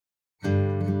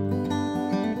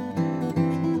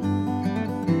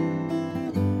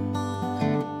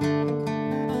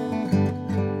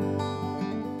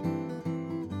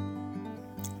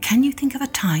of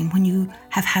a time when you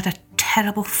have had a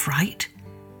terrible fright?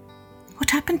 What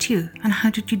happened to you and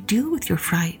how did you deal with your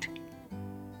fright?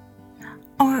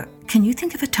 Or can you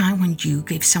think of a time when you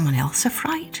gave someone else a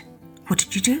fright? What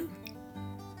did you do?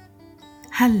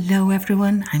 Hello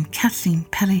everyone, I'm Kathleen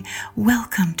Pelly.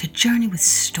 Welcome to Journey with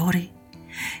Story.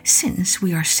 Since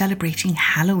we are celebrating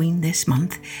Halloween this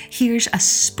month, here's a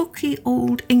spooky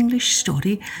old English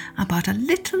story about a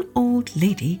little old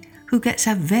lady who gets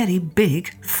a very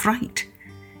big fright.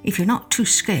 If you're not too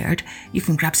scared, you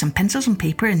can grab some pencils and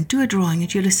paper and do a drawing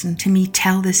as you listen to me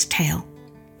tell this tale.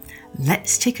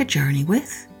 Let's take a journey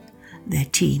with the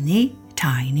Teeny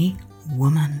Tiny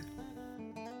Woman.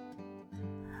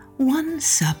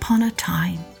 Once upon a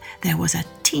time, there was a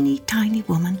teeny tiny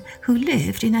woman who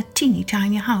lived in a teeny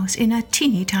tiny house in a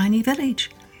teeny tiny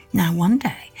village. Now one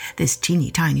day, this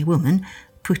teeny tiny woman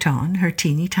put on her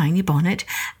teeny tiny bonnet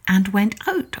and went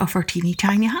out of her teeny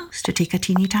tiny house to take a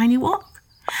teeny tiny walk.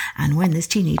 And when this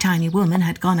teeny tiny woman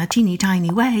had gone a teeny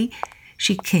tiny way,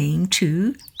 she came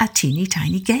to a teeny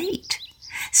tiny gate.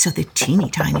 So the teeny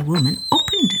tiny woman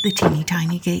opened the teeny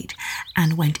tiny gate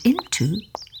and went into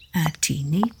a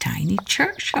teeny tiny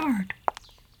churchyard.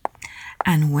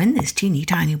 And when this teeny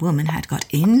tiny woman had got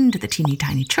into the teeny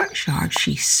tiny churchyard,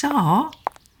 she saw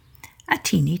a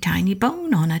teeny tiny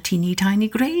bone on a teeny tiny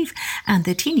grave. And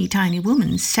the teeny tiny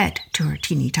woman said to her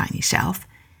teeny tiny self,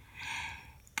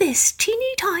 "This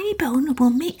teeny tiny bone will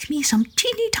make me some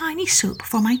teeny tiny soup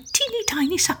for my teeny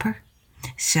tiny supper."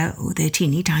 So the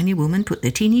teeny tiny woman put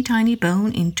the teeny tiny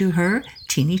bone into her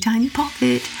teeny tiny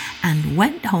pocket and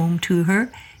went home to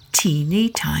her teeny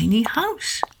tiny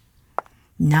house.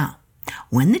 Now,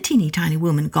 when the teeny tiny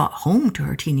woman got home to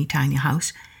her teeny tiny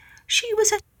house, she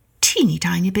was a teeny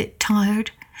tiny bit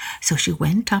tired. So she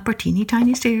went up her teeny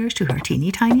tiny stairs to her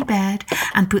teeny tiny bed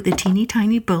and put the teeny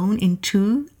tiny bone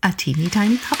into a teeny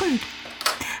tiny cupboard.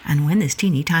 And when this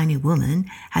teeny tiny woman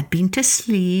had been to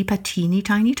sleep a teeny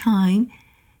tiny time,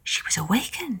 she was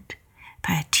awakened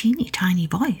by a teeny tiny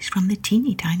voice from the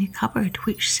teeny tiny cupboard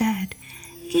which said,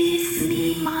 "Give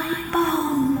me my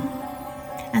bone."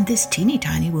 And this teeny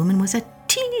tiny woman was a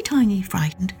teeny tiny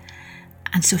frightened,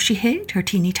 and so she hid her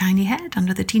teeny tiny head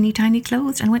under the teeny tiny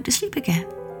clothes and went to sleep again.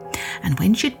 And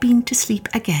when she'd been to sleep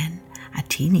again, a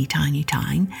teeny tiny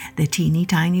time, the teeny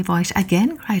tiny voice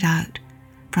again cried out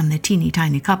from the teeny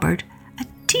tiny cupboard, a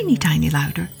teeny tiny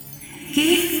louder,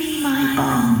 "Give me my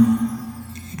bone."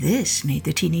 This made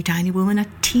the teeny tiny woman a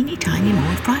teeny tiny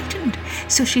more frightened,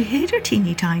 so she hid her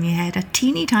teeny tiny head a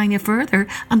teeny tiny further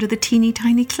under the teeny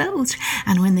tiny clothes.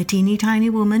 And when the teeny tiny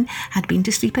woman had been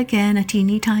to sleep again a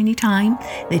teeny tiny time,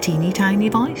 the teeny tiny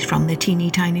voice from the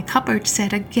teeny tiny cupboard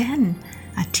said again,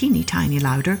 a teeny tiny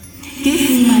louder, "Give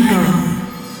me my bone."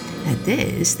 At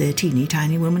this, the teeny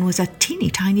tiny woman was a teeny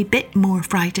tiny bit more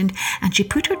frightened, and she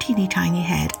put her teeny tiny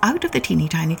head out of the teeny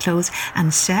tiny clothes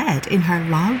and said in her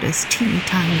loudest teeny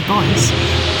tiny voice,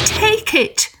 "Take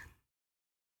it!"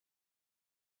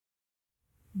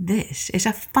 This is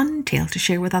a fun tale to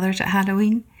share with others at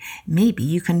Halloween. Maybe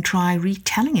you can try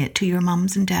retelling it to your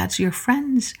mums and dads or your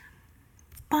friends.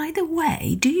 By the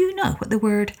way, do you know what the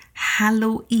word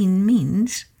Halloween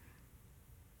means?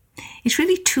 It's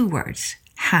really two words.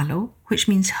 Hallow, which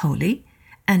means holy,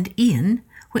 and ean,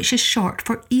 which is short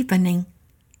for evening.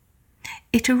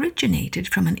 It originated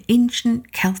from an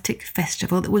ancient Celtic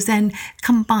festival that was then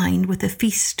combined with the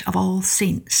Feast of All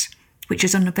Saints, which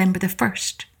is on November the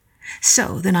 1st.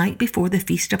 So the night before the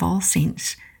Feast of All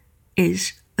Saints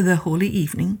is the Holy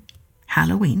Evening,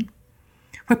 Halloween,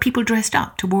 where people dressed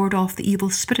up to ward off the evil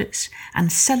spirits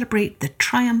and celebrate the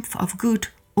triumph of good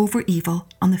over evil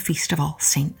on the Feast of All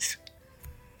Saints.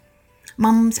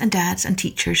 Mums and dads and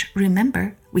teachers,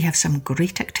 remember we have some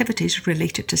great activities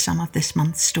related to some of this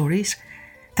month's stories.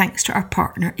 Thanks to our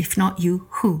partner, If Not You,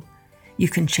 Who. You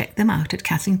can check them out at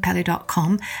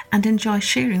kathleenpelly.com and enjoy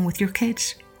sharing with your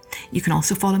kids. You can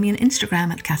also follow me on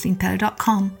Instagram at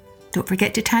kathleenpelly.com. Don't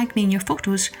forget to tag me in your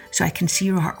photos so I can see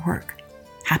your artwork.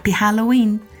 Happy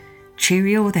Halloween!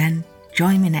 Cheerio then.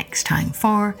 Join me next time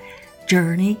for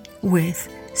Journey with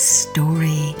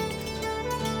Story.